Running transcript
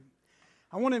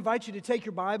I want to invite you to take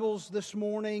your Bibles this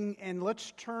morning and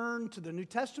let's turn to the New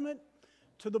Testament,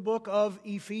 to the book of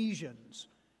Ephesians.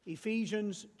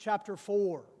 Ephesians chapter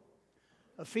 4.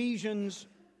 Ephesians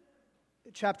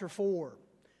chapter 4.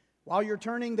 While you're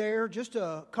turning there, just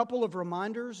a couple of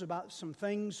reminders about some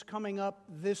things coming up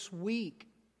this week.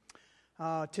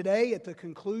 Today, at the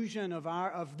conclusion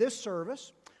of this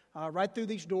service, right through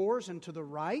these doors and to the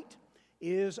right,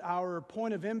 is our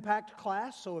Point of Impact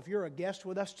class. So if you're a guest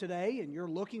with us today and you're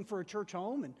looking for a church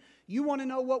home and you want to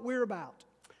know what we're about,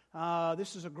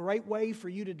 this is a great way for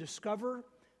you to discover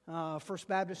First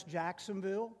Baptist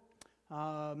Jacksonville.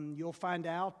 You'll find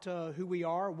out who we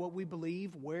are, what we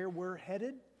believe, where we're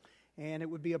headed, and it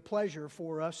would be a pleasure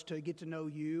for us to get to know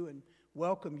you and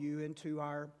welcome you into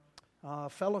our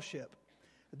fellowship.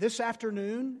 This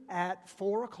afternoon at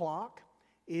 4 o'clock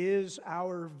is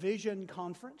our Vision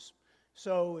Conference.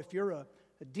 So if you're a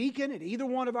deacon at either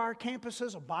one of our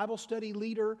campuses, a Bible study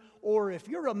leader, or if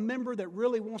you're a member that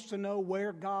really wants to know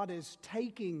where God is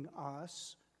taking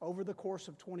us over the course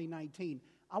of 2019,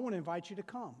 I want to invite you to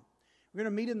come. We're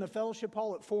going to meet in the fellowship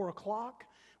hall at 4 o'clock.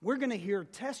 We're going to hear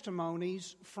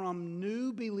testimonies from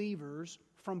new believers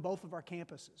from both of our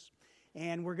campuses.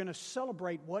 And we're going to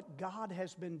celebrate what God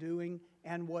has been doing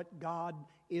and what God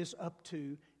is up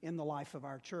to in the life of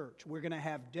our church. We're going to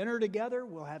have dinner together.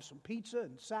 We'll have some pizza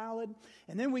and salad.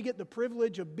 And then we get the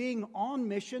privilege of being on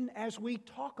mission as we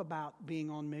talk about being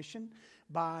on mission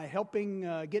by helping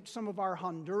get some of our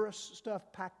Honduras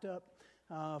stuff packed up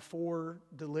for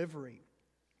delivery.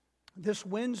 This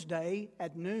Wednesday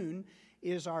at noon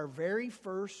is our very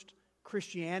first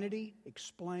Christianity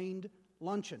Explained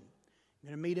luncheon. We're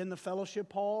going to meet in the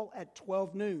fellowship hall at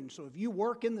 12 noon. So if you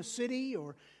work in the city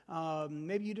or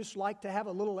maybe you just like to have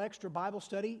a little extra Bible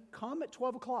study, come at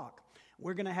 12 o'clock.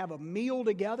 We're going to have a meal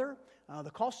together.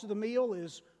 The cost of the meal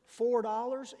is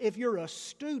 $4. If you're a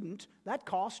student, that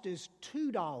cost is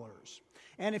 $2.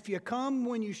 And if you come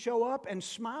when you show up and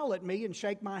smile at me and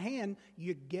shake my hand,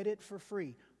 you get it for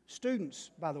free.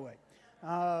 Students, by the way.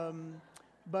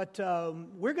 But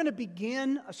we're going to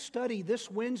begin a study this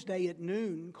Wednesday at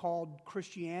noon called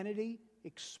Christianity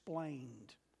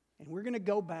Explained. And we're going to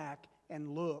go back and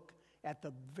look at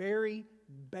the very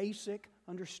basic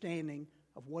understanding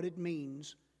of what it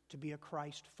means to be a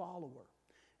Christ follower.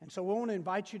 And so we want to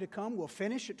invite you to come. We'll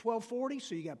finish at 12:40,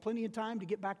 so you got plenty of time to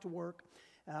get back to work,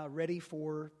 ready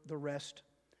for the rest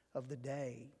of the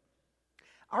day.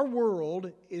 Our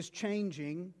world is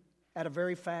changing at a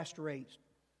very fast rate.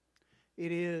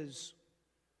 It is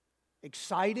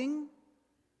exciting.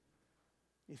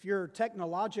 If you're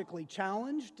technologically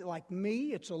challenged like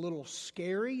me, it's a little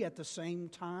scary at the same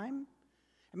time.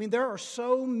 I mean, there are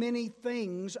so many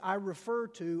things I refer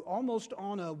to almost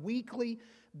on a weekly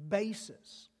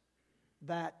basis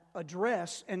that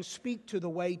address and speak to the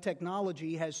way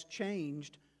technology has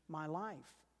changed my life.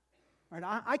 Right?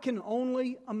 I can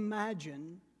only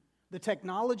imagine the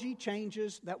technology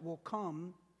changes that will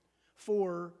come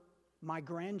for my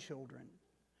grandchildren.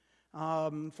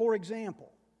 For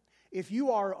example, if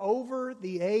you are over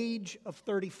the age of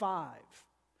 35,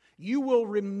 you will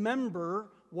remember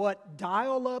what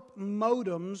dial-up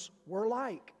modems were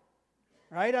like.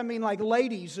 Right? I mean, like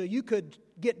ladies, you could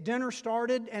get dinner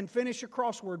started and finish a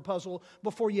crossword puzzle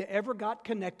before you ever got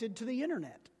connected to the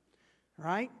internet.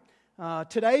 Right?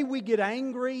 Today we get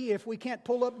angry if we can't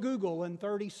pull up Google in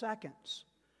 30 seconds.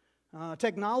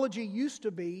 Technology used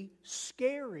to be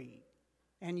scary,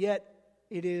 and yet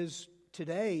it is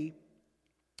today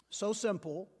so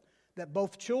simple that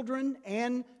both children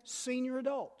and senior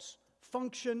adults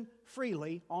function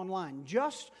freely online.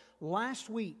 Just last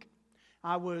week,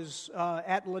 I was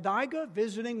at Ladiga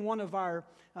visiting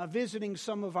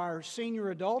some of our senior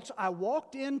adults. I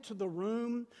walked into the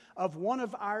room of one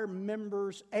of our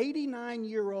members'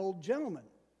 89-year-old gentleman.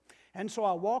 And so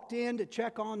I walked in to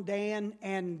check on Dan,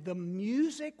 and the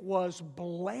music was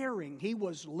blaring. He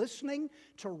was listening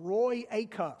to Roy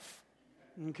Acuff,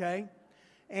 okay?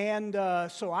 And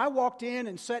so I walked in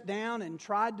and sat down and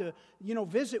tried to,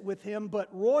 visit with him, but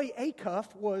Roy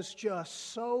Acuff was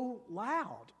just so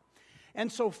loud. And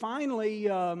so finally,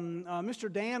 Mr.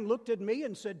 Dan looked at me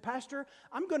and said, "Pastor,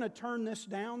 I'm going to turn this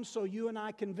down so you and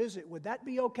I can visit. Would that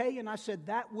be okay?" And I said,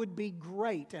 "That would be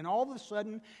great." And all of a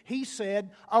sudden, he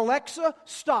said, "Alexa,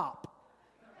 stop."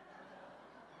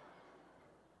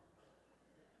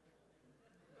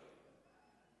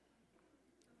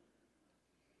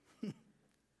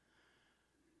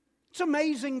 It's an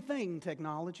amazing thing,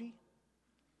 technology.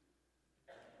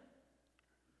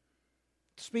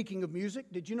 Speaking of music,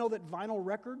 did you know that vinyl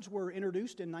records were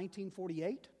introduced in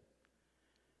 1948?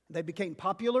 They became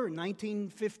popular in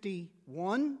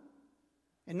 1951.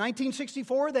 In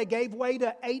 1964, they gave way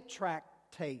to 8-track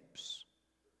tapes,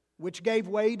 which gave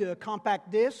way to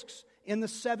compact discs in the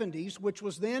 70s, which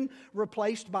was then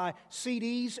replaced by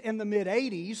CDs in the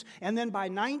mid-80s, and then by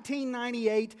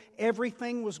 1998,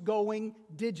 everything was going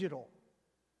digital.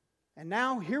 And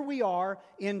now here we are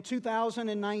in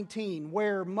 2019,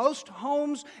 where most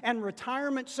homes and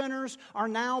retirement centers are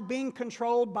now being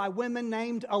controlled by women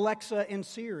named Alexa and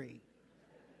Siri.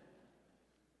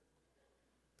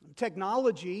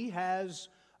 Technology has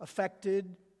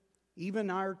affected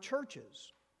even our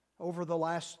churches over the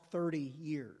last 30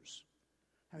 years.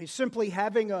 I mean, simply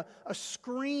having a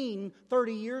screen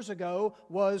 30 years ago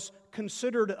was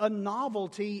considered a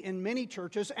novelty in many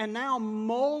churches, and now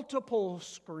multiple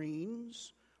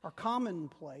screens are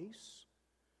commonplace.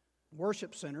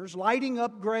 Worship centers, lighting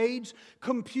upgrades,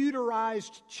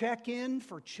 computerized check-in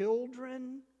for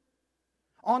children,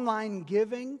 online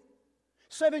giving.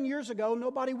 7 years ago,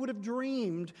 nobody would have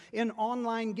dreamed in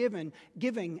online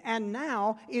giving, and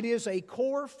now it is a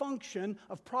core function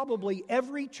of probably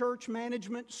every church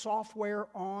management software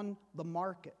on the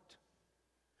market.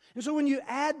 And so when you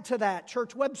add to that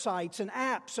church websites and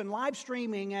apps and live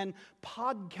streaming and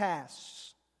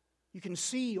podcasts, you can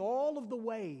see all of the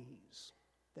ways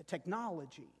that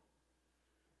technology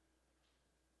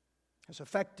has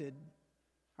affected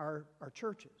our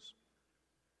churches.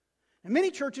 And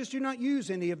many churches do not use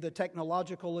any of the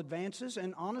technological advances,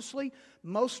 and honestly,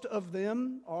 most of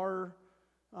them are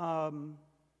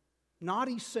not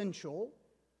essential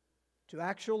to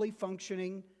actually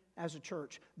functioning as a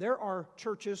church. There are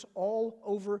churches all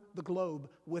over the globe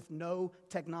with no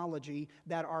technology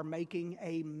that are making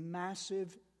a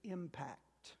massive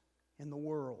impact in the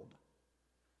world.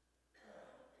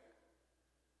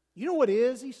 You know what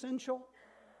is essential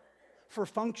for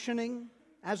functioning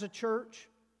as a church?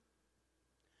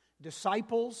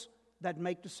 Disciples that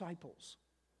make disciples.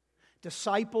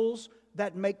 Disciples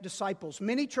that make disciples.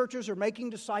 Many churches are making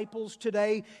disciples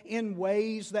today in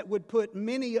ways that would put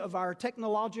many of our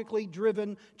technologically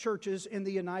driven churches in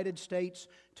the United States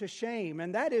to shame.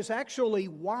 And that is actually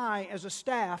why, as a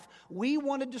staff, we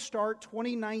wanted to start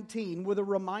 2019 with a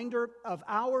reminder of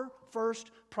our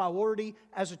first priority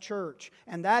as a church,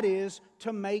 and that is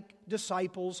to make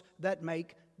disciples that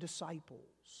make disciples.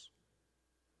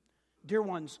 Dear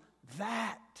ones,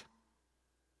 that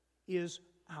is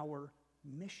our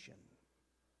mission.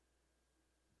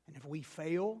 And if we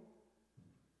fail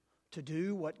to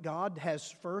do what God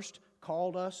has first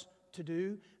called us to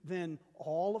do, then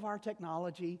all of our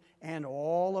technology and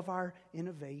all of our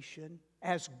innovation,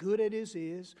 as good as it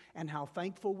is, and how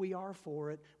thankful we are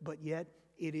for it, but yet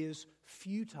it is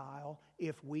futile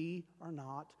if we are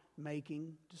not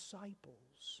making disciples.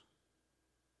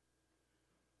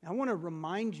 I want to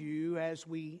remind you, as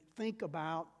we think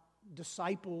about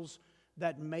disciples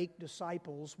that make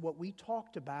disciples, what we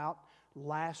talked about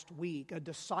last week. A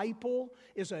disciple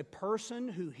is a person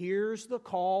who hears the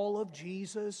call of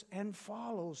Jesus and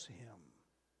follows Him.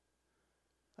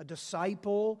 A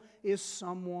disciple is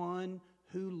someone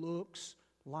who looks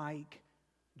like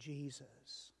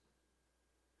Jesus.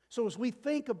 So as we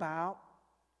think about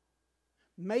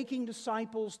making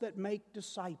disciples that make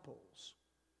disciples,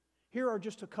 here are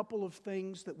just a couple of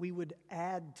things that we would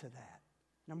add to that.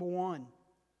 Number one,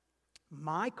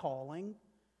 my calling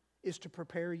is to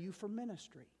prepare you for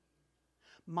ministry.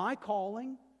 My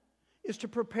calling is to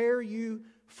prepare you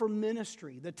for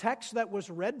ministry. The text that was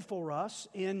read for us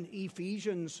in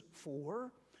Ephesians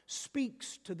 4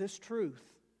 speaks to this truth.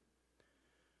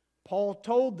 Paul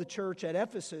told the church at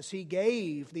Ephesus he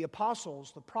gave the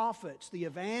apostles, the prophets, the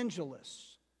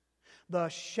evangelists, the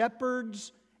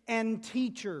shepherds, and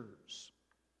teachers.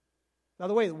 By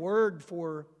the way, the word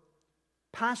for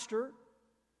pastor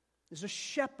is a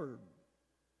shepherd.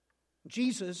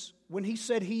 Jesus, when He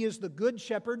said He is the good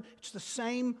shepherd, it's the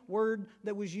same word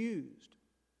that was used.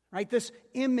 Right? This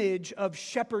image of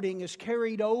shepherding is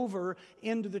carried over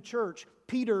into the church.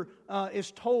 Peter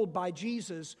is told by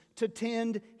Jesus to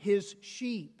tend his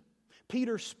sheep.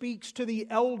 Peter speaks to the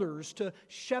elders to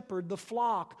shepherd the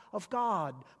flock of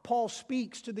God. Paul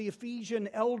speaks to the Ephesian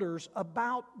elders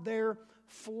about their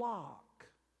flock.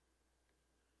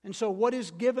 And so what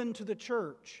is given to the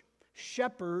church?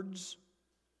 Shepherds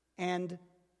and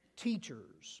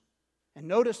teachers. And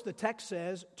notice the text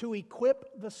says, to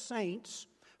equip the saints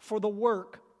for the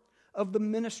work of the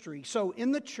ministry. So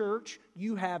in the church,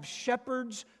 you have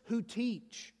shepherds who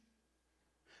teach.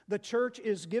 The church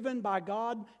is given by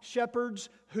God shepherds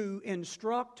who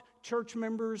instruct church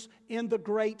members in the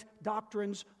great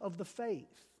doctrines of the faith.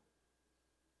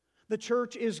 The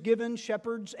church is given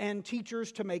shepherds and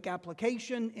teachers to make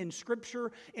application in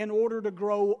Scripture in order to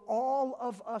grow all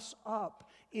of us up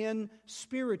in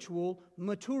spiritual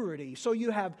maturity. So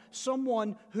you have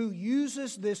someone who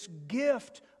uses this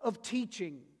gift of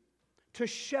teaching to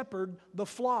shepherd the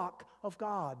flock of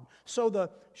God. So the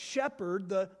shepherd,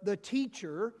 the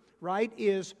teacher, right,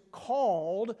 is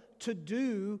called to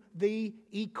do the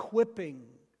equipping.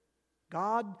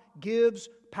 God gives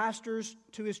pastors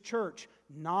to His church,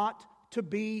 not to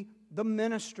be the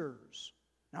ministers.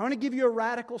 Now, I want to give you a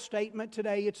radical statement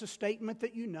today. It's a statement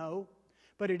that you know,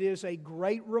 but it is a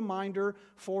great reminder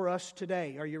for us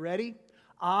today. Are you ready?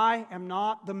 I am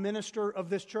not the minister of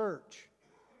this church.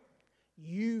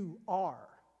 You are.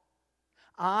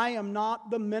 I am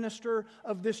not the minister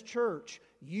of this church.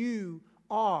 You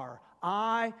are.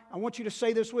 I want you to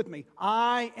say this with me.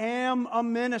 I am a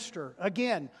minister.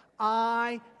 Again,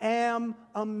 I am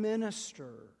a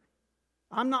minister.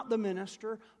 I'm not the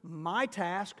minister. My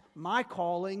task, my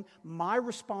calling, my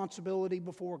responsibility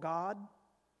before God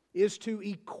is to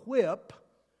equip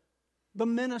the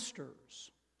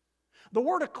ministers. The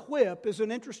word equip is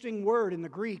an interesting word in the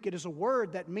Greek. It is a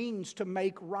word that means to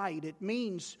make right. It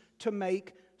means to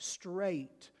make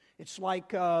straight. It's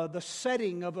like the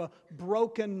setting of a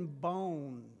broken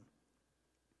bone.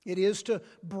 It is to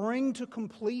bring to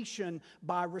completion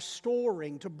by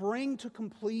restoring, to bring to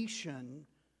completion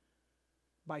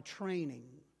by training.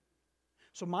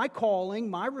 So my calling,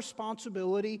 my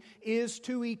responsibility is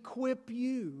to equip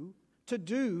you to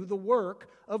do the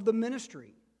work of the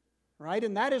ministry. Right?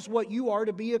 And that is what you are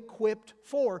to be equipped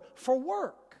for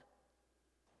work.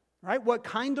 Right? What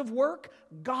kind of work?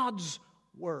 God's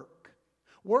work.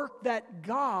 Work that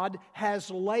God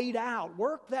has laid out.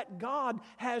 Work that God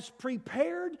has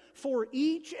prepared for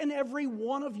each and every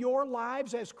one of your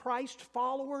lives as Christ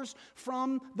followers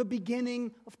from the beginning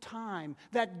of time.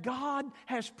 That God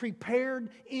has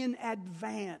prepared in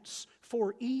advance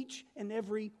for each and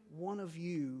every one of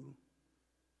you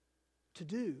to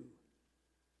do.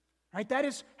 Right? That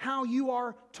is how you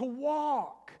are to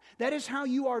walk. That is how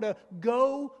you are to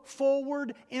go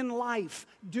forward in life,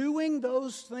 doing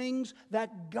those things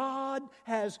that God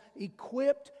has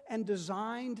equipped and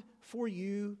designed for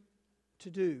you to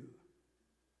do.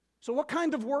 So what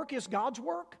kind of work is God's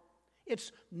work?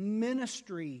 It's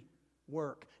ministry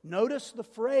work. Notice the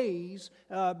phrase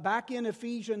back in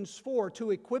Ephesians 4,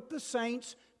 to equip the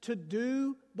saints to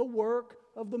do the work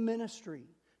of the ministry.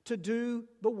 To do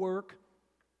the work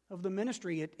of the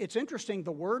ministry. It's interesting,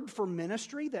 the word for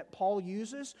ministry that Paul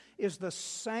uses is the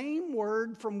same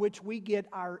word from which we get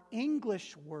our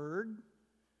English word,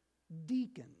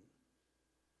 deacon.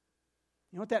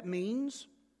 You know what that means?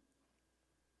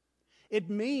 It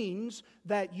means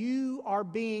that you are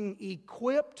being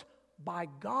equipped by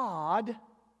God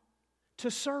to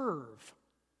serve.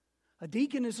 A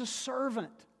deacon is a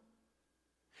servant.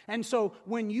 And so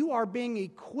when you are being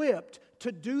equipped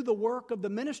to do the work of the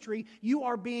ministry, you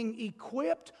are being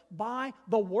equipped by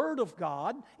the Word of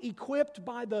God, equipped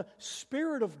by the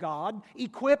Spirit of God,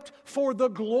 equipped for the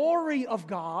glory of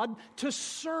God to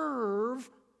serve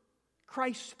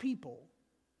Christ's people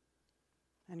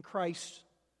and Christ's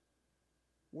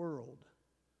world.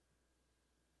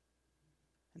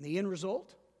 And the end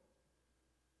result?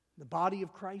 The body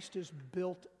of Christ is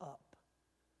built up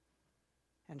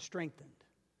and strengthened.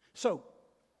 So,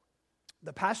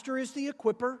 the pastor is the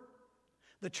equipper.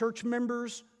 The church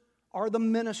members are the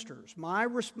ministers.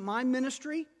 My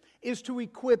ministry is to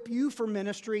equip you for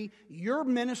ministry. Your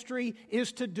ministry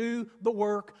is to do the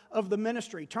work of the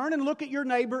ministry. Turn and look at your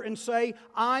neighbor and say,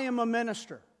 I am a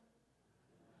minister.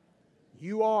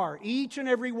 You are, each and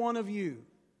every one of you.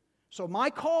 So my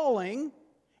calling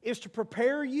is to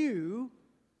prepare you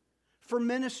for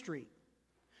ministry.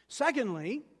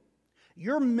 Secondly,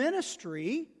 your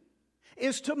ministry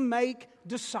is to make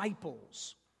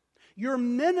disciples. Your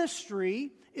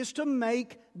ministry is to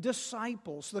make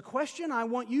disciples. The question I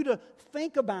want you to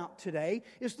think about today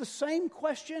is the same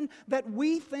question that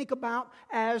we think about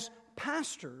as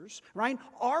pastors, right?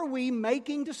 Are we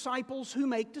making disciples who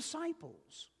make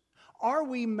disciples? Are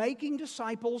we making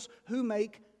disciples who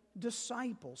make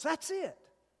disciples? That's it.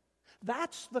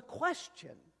 That's the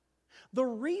question. The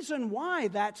reason why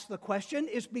that's the question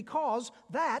is because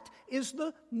that is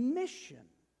the mission.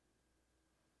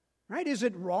 Right? Is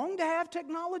it wrong to have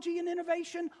technology and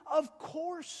innovation? Of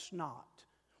course not.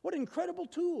 What incredible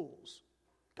tools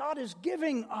God is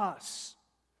giving us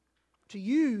to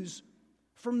use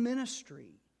for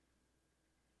ministry.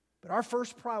 But our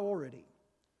first priority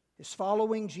is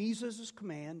following Jesus'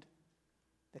 command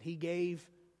that He gave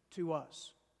to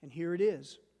us. And here it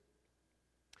is.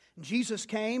 Jesus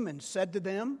came and said to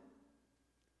them,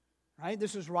 Right?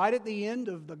 This is right at the end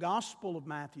of the Gospel of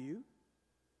Matthew.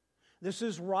 This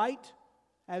is right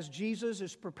as Jesus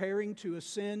is preparing to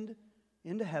ascend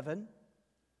into heaven.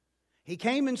 He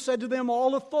came and said to them,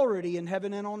 "All authority in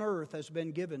heaven and on earth has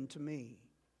been given to me.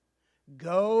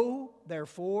 Go,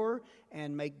 therefore,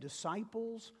 and make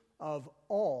disciples of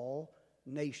all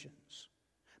nations,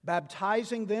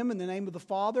 baptizing them in the name of the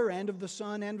Father and of the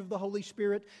Son and of the Holy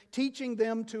Spirit, teaching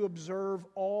them to observe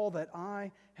all that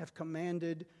I have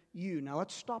commanded you." Now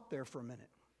let's stop there for a minute.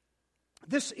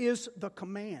 This is the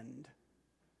command,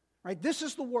 right? This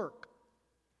is the work.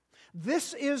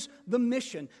 This is the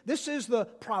mission. This is the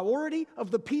priority of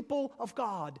the people of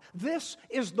God. This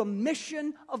is the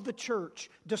mission of the church.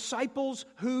 Disciples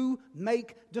who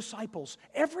make disciples.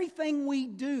 Everything we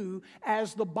do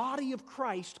as the body of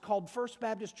Christ called First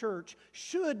Baptist Church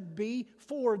should be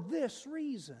for this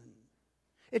reason.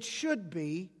 It should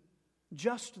be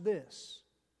just this.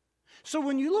 So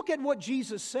when you look at what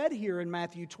Jesus said here in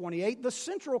Matthew 28, the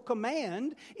central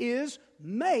command is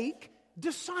make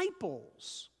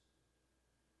disciples.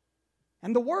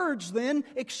 And the words then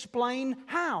explain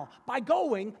how. By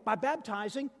going, by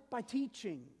baptizing, by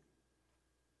teaching.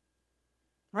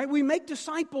 Right? We make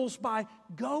disciples by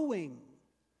going.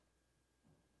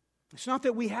 It's not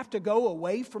that we have to go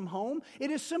away from home. It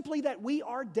is simply that we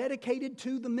are dedicated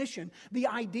to the mission. The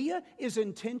idea is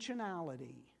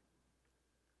intentionality.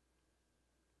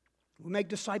 We make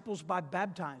disciples by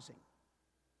baptizing.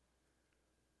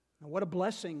 Now, what a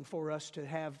blessing for us to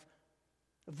have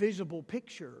a visible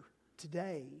picture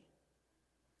today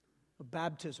of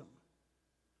baptism.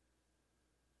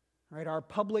 Right, our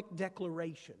public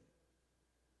declaration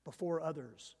before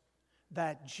others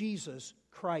that Jesus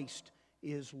Christ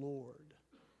is Lord.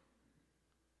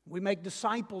 We make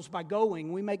disciples by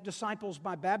going, we make disciples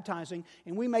by baptizing,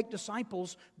 and we make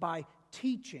disciples by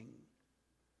teaching.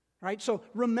 Right? So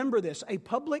remember this, a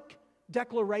public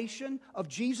declaration of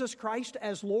Jesus Christ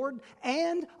as Lord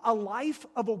and a life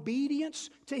of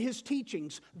obedience to His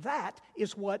teachings. That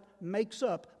is what makes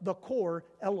up the core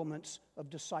elements of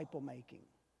disciple making.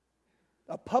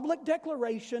 A public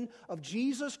declaration of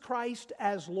Jesus Christ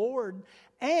as Lord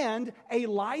and a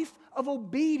life of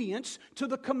obedience to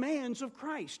the commands of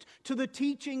Christ, to the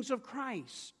teachings of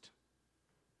Christ.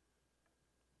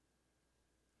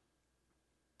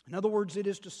 In other words, it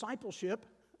is discipleship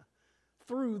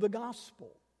through the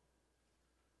gospel.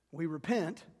 We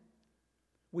repent,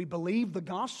 we believe the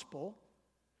gospel,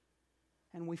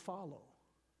 and we follow.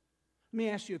 Let me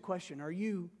ask you a question. Are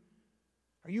you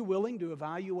willing to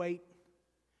evaluate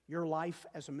your life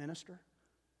as a minister?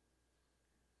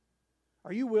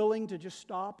 Are you willing to just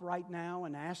stop right now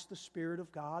and ask the Spirit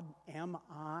of God, am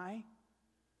I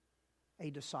a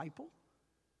disciple?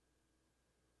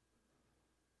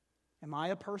 Am I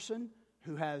a person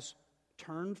who has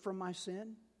turned from my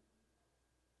sin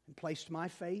and placed my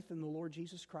faith in the Lord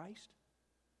Jesus Christ?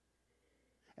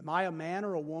 Am I a man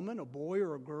or a woman, a boy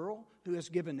or a girl who has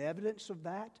given evidence of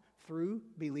that through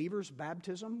believers'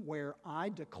 baptism, where I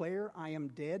declare I am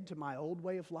dead to my old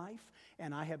way of life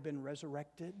and I have been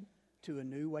resurrected to a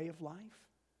new way of life?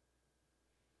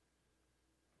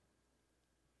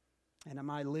 And am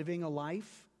I living a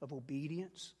life of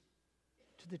obedience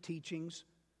to the teachings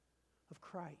of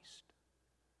Christ?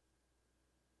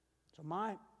 So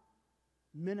my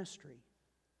ministry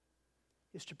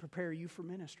is to prepare you for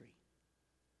ministry.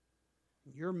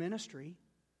 Your ministry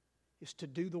is to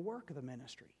do the work of the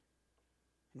ministry.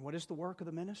 And what is the work of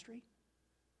the ministry?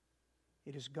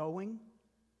 It is going,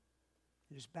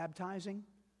 it is baptizing,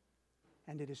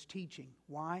 and it is teaching.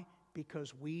 Why?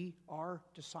 Because we are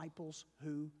disciples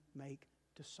who make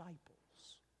disciples.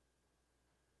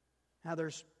 Now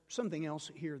there's something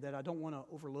else here that I don't want to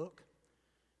overlook.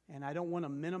 And I don't want to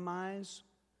minimize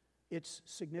its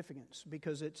significance,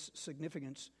 because its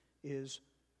significance is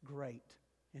great.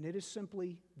 And it is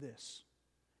simply this: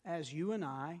 as you and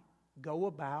I go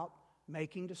about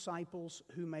making disciples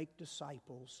who make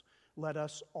disciples, let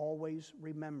us always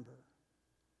remember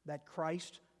that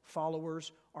Christ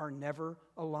followers are never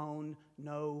alone,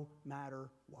 no matter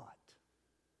what.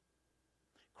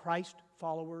 Christ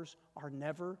followers are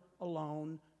never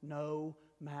alone, no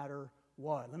matter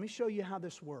what. Let me show you how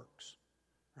this works,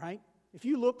 right? If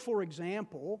you look, for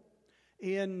example,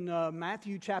 in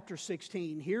Matthew chapter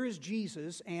 16, here is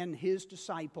Jesus and His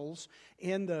disciples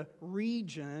in the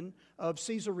region of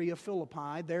Caesarea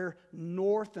Philippi. They're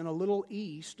north and a little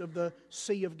east of the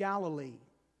Sea of Galilee.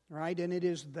 right? And it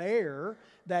is there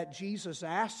that Jesus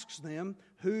asks them,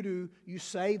 "Who do you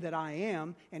say that I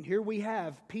am?" And here we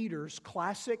have Peter's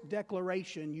classic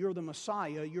declaration, "You're the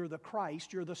Messiah, you're the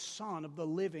Christ, you're the Son of the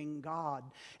living God."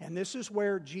 And this is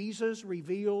where Jesus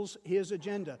reveals His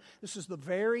agenda. This is the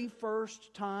very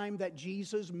first time that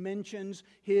Jesus mentions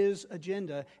His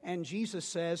agenda. And Jesus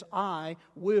says, "I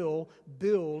will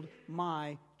build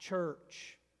my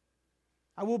church."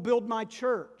 I will build my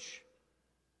church.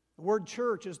 The word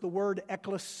church is the word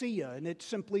ecclesia, and it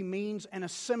simply means an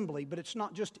assembly, but it's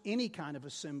not just any kind of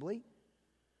assembly,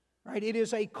 right? It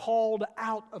is a called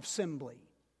out assembly.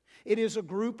 It is a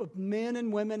group of men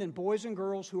and women and boys and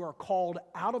girls who are called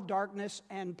out of darkness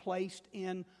and placed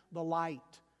in the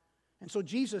light. And so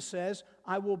Jesus says,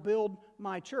 "I will build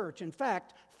my church." In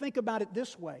fact, think about it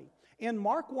this way. In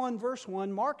Mark 1, verse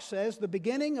 1, Mark says, "The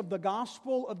beginning of the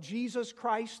gospel of Jesus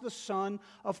Christ, the Son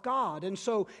of God." And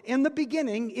so, in the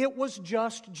beginning, it was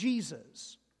just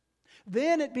Jesus.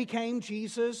 Then it became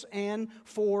Jesus and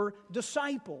 4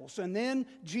 disciples. And then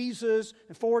Jesus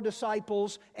and 4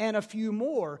 disciples and a few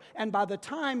more. And by the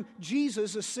time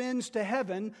Jesus ascends to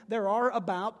heaven, there are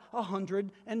about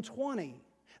 120.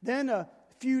 Then a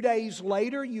few days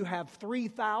later, you have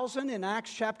 3,000 in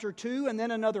Acts chapter 2, and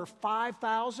then another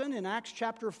 5,000 in Acts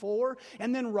chapter 4.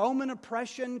 And then Roman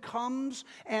oppression comes,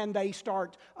 and they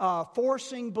start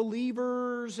forcing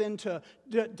believers into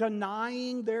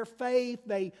denying their faith.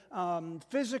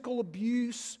 Physical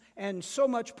abuse and so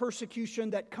much persecution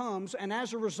that comes. And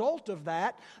as a result of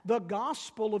that, the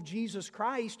gospel of Jesus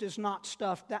Christ is not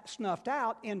snuffed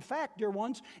out. In fact, dear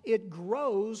ones, it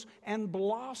grows and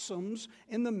blossoms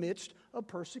in the midst of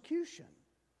persecution.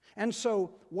 And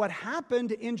so what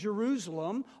happened in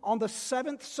Jerusalem on the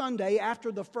 7th Sunday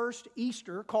after the first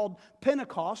Easter, called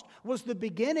Pentecost, was the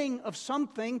beginning of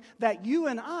something that you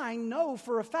and I know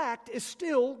for a fact is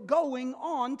still going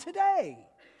on today.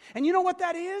 And you know what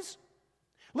that is?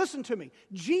 Listen to me.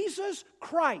 Jesus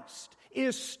Christ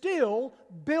is still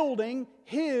building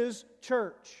His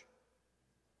church.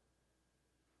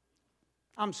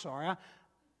 I'm sorry.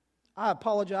 I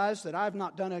apologize that I've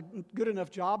not done a good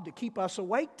enough job to keep us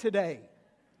awake today.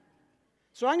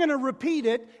 So I'm going to repeat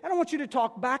it, and I want you to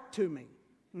talk back to me.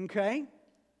 Okay?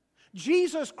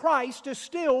 Jesus Christ is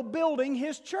still building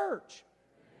His church.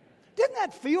 Didn't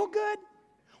that feel good?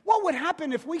 What would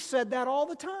happen if we said that all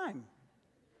the time?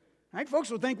 Right? Folks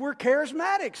would think we're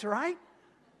charismatics, right?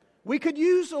 We could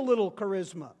use a little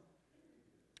charisma.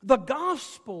 The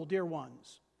gospel, dear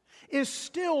ones, is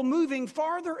still moving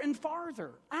farther and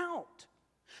farther out.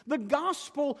 The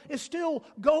gospel is still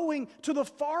going to the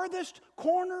farthest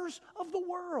corners of the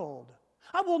world.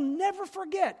 I will never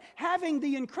forget having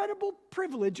the incredible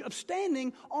privilege of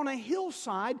standing on a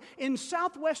hillside in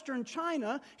southwestern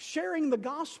China sharing the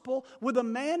gospel with a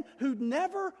man who'd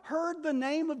never heard the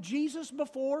name of Jesus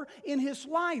before in his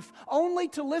life, only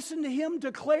to listen to him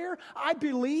declare, "I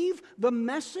believe the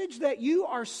message that you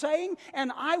are saying,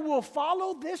 and I will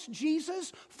follow this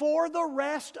Jesus for the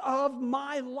rest of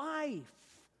my life."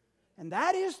 And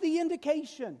that is the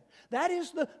indication. That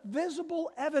is the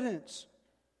visible evidence.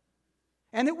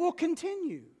 And it will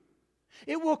continue.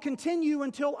 It will continue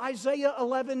until Isaiah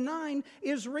 11:9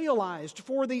 is realized.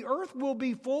 "For the earth will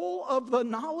be full of the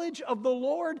knowledge of the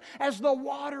Lord as the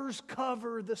waters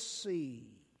cover the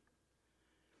sea."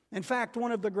 In fact,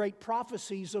 one of the great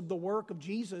prophecies of the work of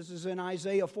Jesus is in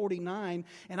Isaiah 49.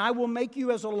 "And I will make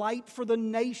you as a light for the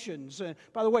nations."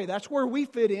 By the way, that's where we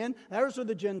fit in. Those are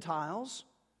the Gentiles.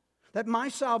 "That my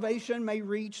salvation may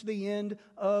reach the end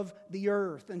of the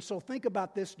earth." And so think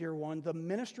about this, dear one. The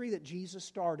ministry that Jesus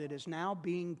started is now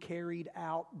being carried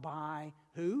out by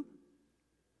who?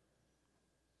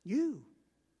 You.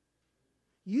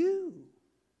 You.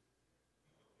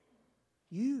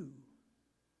 You.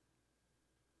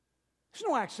 It's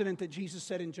no accident that Jesus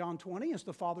said in John 20, "As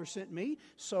the Father sent me,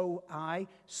 so I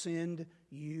send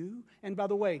you." And by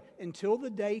the way, until the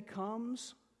day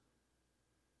comes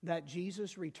that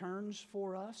Jesus returns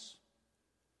for us,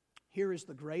 here is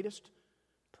the greatest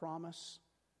promise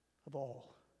of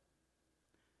all.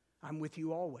 "I'm with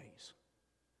you always,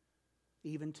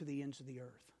 even to the ends of the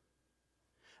earth."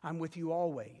 I'm with you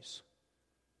always,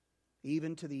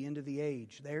 even to the end of the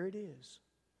age. There it is.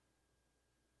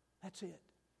 That's it.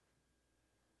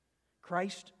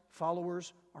 Christ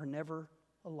followers are never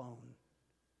alone,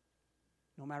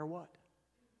 no matter what.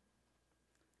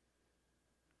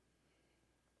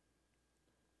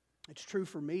 It's true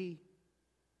for me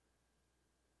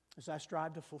as I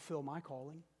strive to fulfill my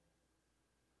calling.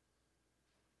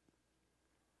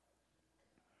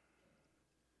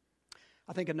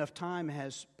 I think enough time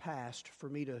has passed for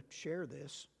me to share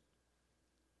this.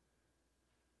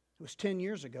 It was 10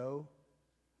 years ago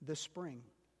this spring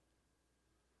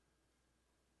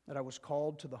that I was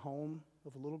called to the home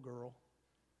of a little girl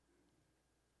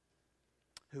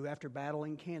who, after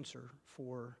battling cancer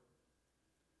for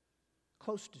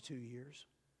close to 2 years,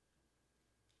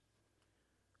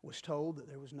 was told that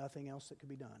there was nothing else that could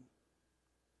be done.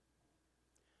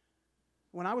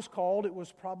 When I was called, it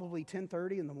was probably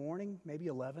 10:30 in the morning, maybe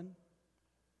 11.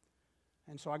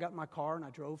 And so I got in my car and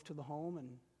I drove to the home,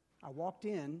 and I walked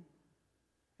in,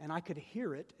 and I could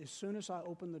hear it as soon as I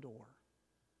opened the door.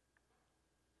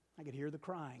 I could hear the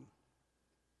crying.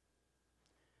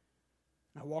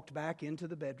 And I walked back into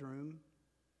the bedroom,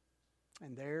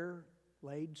 and there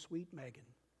laid sweet Megan,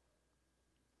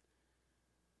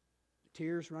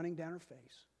 tears running down her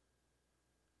face.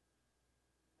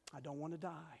 I don't want to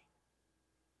die.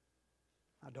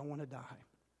 I don't want to die.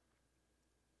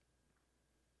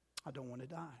 I don't want to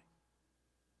die.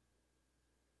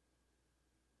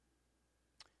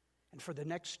 And for the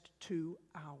next 2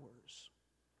 hours,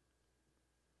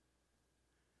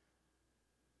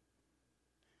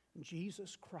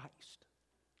 Jesus Christ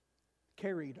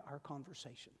carried our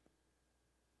conversation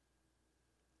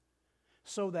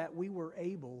so that we were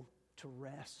able to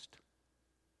rest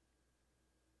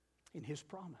in His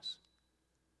promise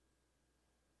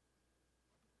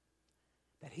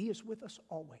that He is with us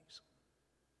always,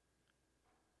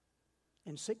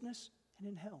 in sickness and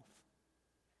in health.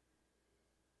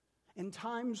 In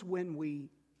times when we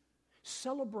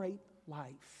celebrate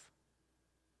life,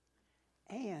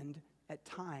 and at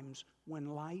times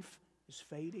when life is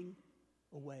fading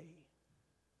away.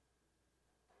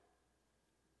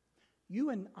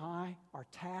 You and I are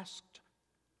tasked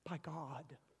by God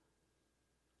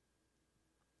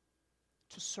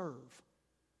to serve.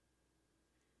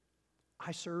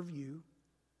 I serve you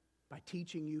by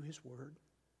teaching you His Word.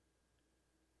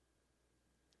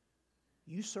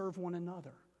 You serve one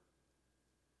another.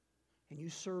 And you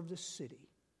serve this city.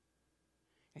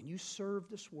 And you serve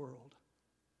this world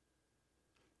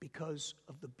because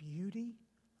of the beauty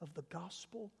of the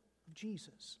gospel of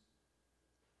Jesus.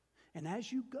 And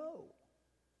as you go,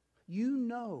 you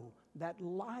know that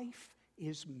life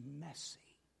is messy.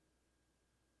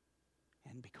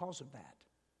 And because of that,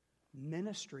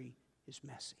 ministry is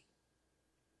messy.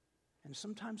 And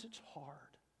sometimes it's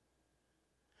hard.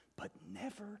 But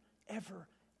never, ever,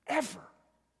 ever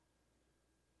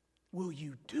will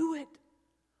you do it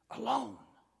alone.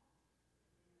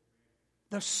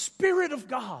 The Spirit of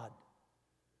God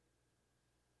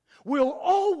will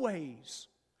always,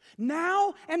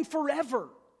 now and forever,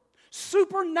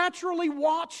 supernaturally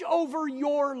watch over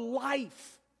your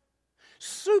life,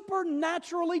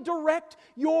 supernaturally direct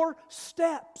your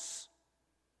steps,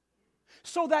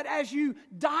 so that as you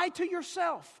die to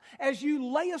yourself, as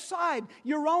you lay aside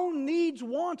your own needs,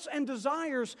 wants, and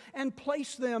desires and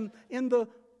place them in the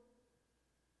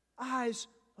eyes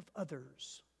of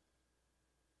others.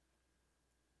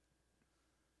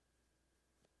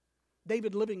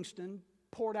 David Livingstone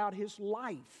poured out his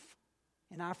life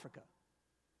in Africa.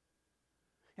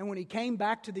 And when he came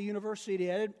back to the University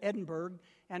of Edinburgh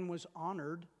and was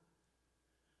honored,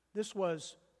 this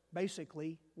was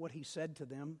basically what he said to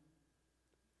them.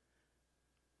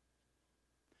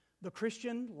 The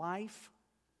Christian life,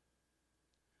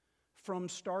 from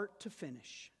start to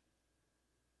finish,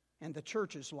 and the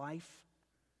church's life,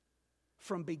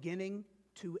 from beginning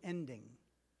to ending,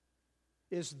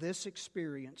 is this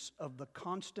experience of the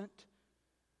constant,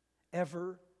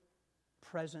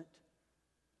 ever-present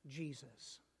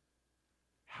Jesus.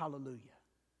 Hallelujah.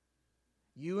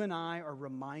 You and I are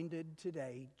reminded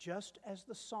today, just as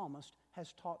the psalmist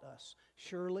has taught us,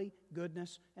 surely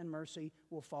goodness and mercy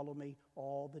will follow me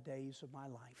all the days of my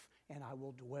life, and I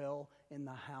will dwell in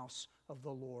the house of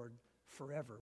the Lord forever.